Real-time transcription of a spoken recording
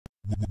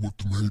What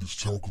the haters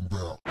talking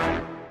about?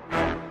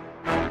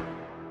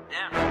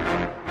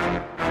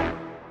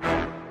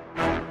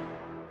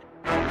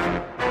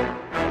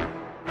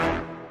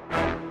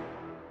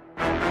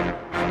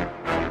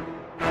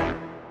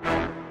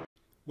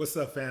 What's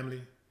up,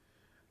 family?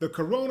 The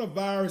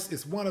coronavirus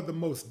is one of the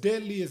most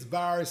deadliest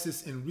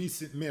viruses in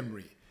recent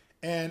memory.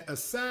 And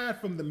aside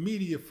from the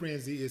media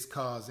frenzy it's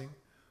causing,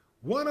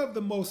 one of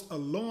the most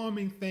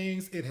alarming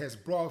things it has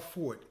brought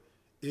forth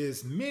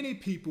is many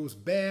people's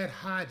bad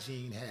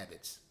hygiene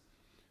habits.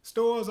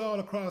 Stores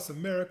all across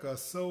America are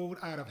sold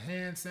out of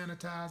hand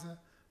sanitizer,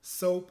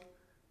 soap,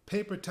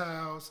 paper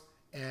towels,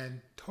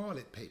 and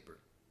toilet paper.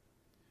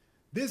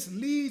 This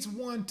leads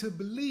one to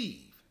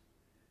believe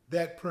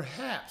that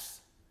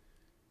perhaps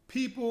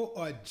people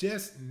are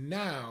just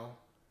now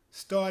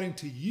starting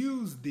to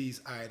use these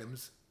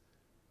items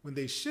when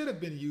they should have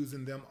been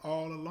using them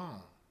all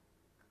along.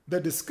 The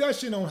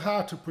discussion on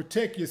how to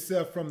protect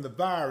yourself from the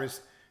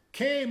virus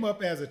came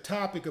up as a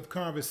topic of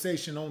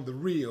conversation on The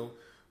Real,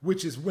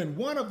 which is when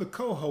one of the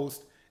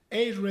co-hosts,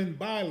 Adrienne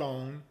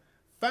Bailon,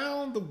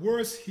 found the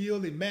worst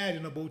hill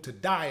imaginable to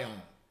die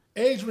on.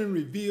 Adrienne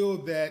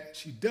revealed that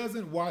she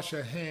doesn't wash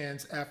her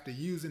hands after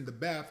using the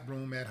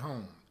bathroom at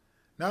home.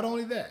 Not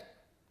only that,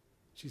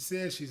 she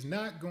says she's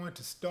not going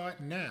to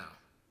start now.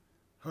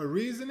 Her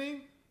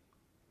reasoning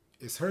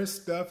is her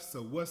stuff,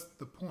 so what's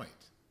the point?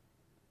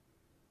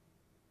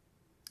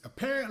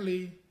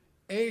 Apparently,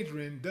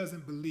 Adrienne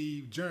doesn't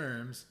believe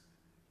germs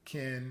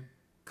can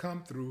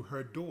come through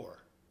her door.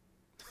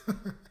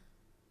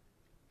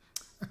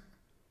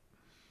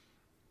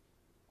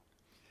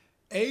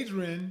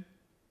 Adrienne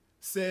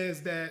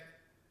says that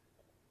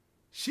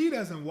she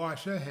doesn't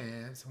wash her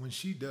hands when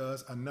she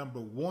does a number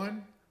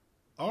 1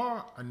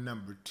 or a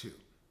number 2.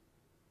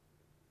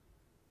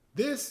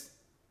 This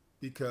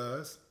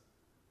because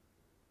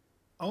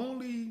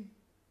only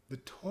the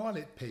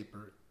toilet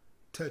paper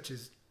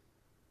touches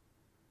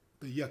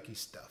the yucky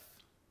stuff.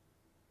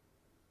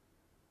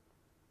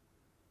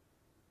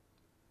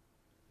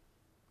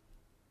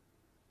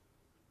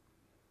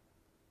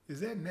 Is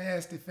that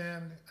nasty,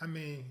 family? I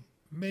mean,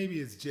 maybe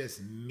it's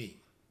just me.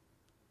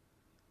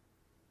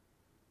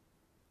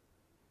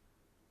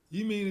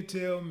 You mean to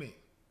tell me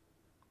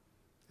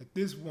that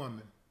this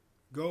woman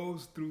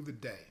goes through the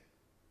day,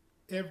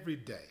 every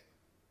day,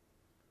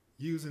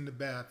 using the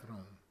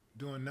bathroom,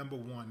 doing number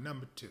 1,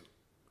 number 2,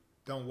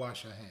 don't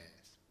wash her hands.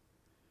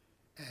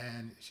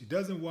 And she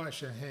doesn't wash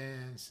her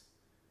hands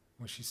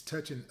when she's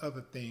touching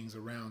other things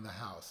around the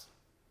house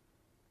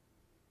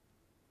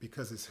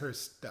because it's her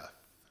stuff.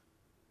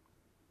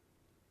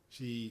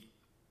 She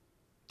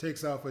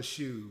takes off her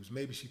shoes.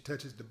 Maybe she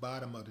touches the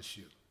bottom of the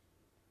shoe.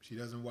 She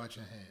doesn't wash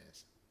her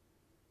hands.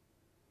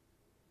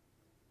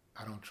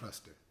 I don't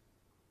trust her.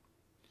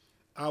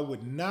 I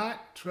would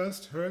not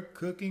trust her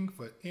cooking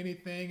for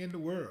anything in the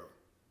world.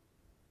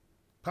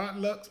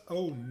 Potlucks,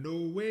 oh, no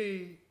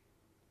way.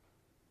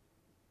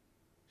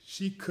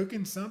 She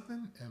cooking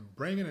something and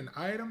bringing an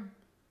item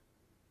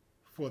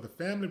for the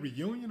family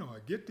reunion or a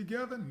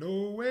get-together?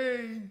 No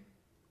way.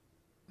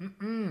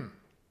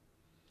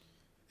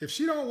 If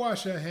she don't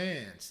wash her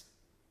hands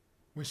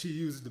when she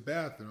uses the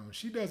bathroom,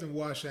 she doesn't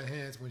wash her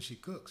hands when she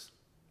cooks.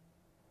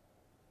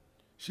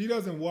 She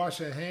doesn't wash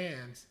her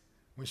hands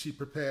when she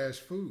prepares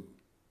food.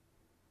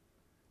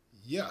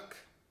 Yuck.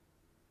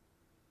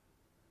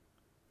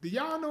 Do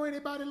y'all know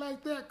anybody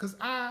like that? Because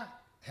I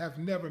have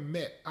never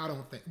met, I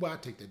don't think, well, I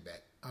take that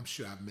back. I'm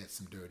sure I've met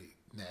some dirty,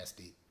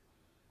 nasty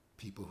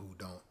people who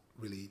don't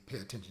really pay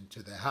attention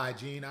to their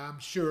hygiene, I'm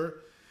sure.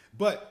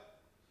 But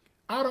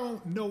I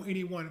don't know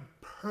anyone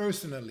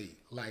personally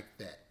like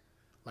that.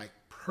 Like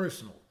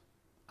personal.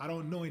 I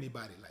don't know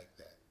anybody like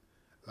that.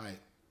 Like,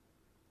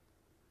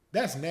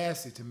 that's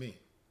nasty to me.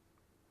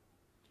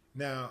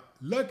 Now,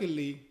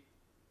 luckily,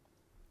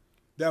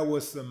 there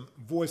was some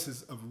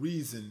voices of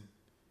reason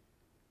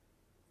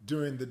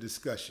during the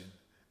discussion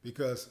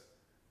because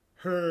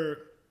her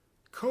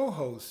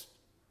co-host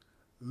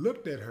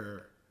looked at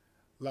her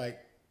like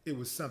it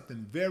was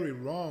something very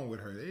wrong with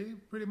her. They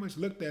pretty much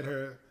looked at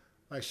her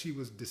like she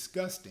was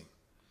disgusting.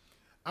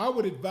 I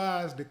would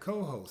advise the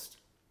co-host,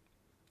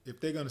 if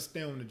they're going to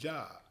stay on the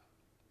job,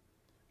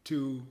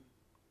 to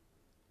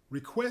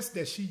request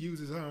that she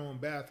uses her own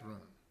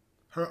bathroom,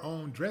 her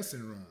own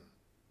dressing room.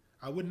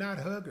 I would not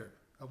hug her.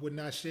 I would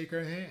not shake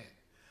her hand.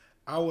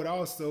 I would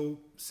also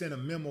send a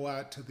memo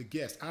out to the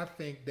guests. I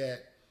think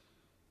that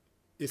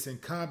it's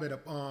incumbent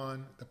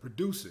upon the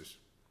producers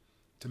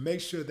to make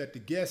sure that the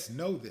guests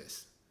know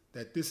this,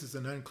 that this is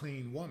an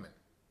unclean woman.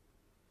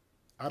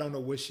 I don't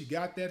know where she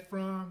got that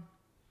from,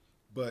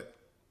 but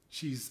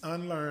she's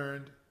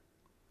unlearned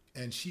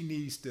and she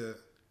needs to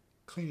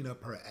clean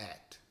up her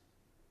act.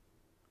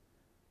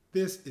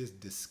 This is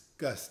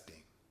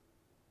disgusting.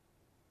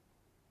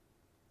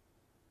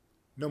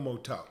 No more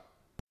talk.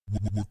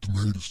 What the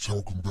haters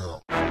talking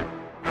about?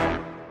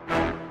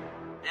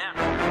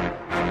 Yeah.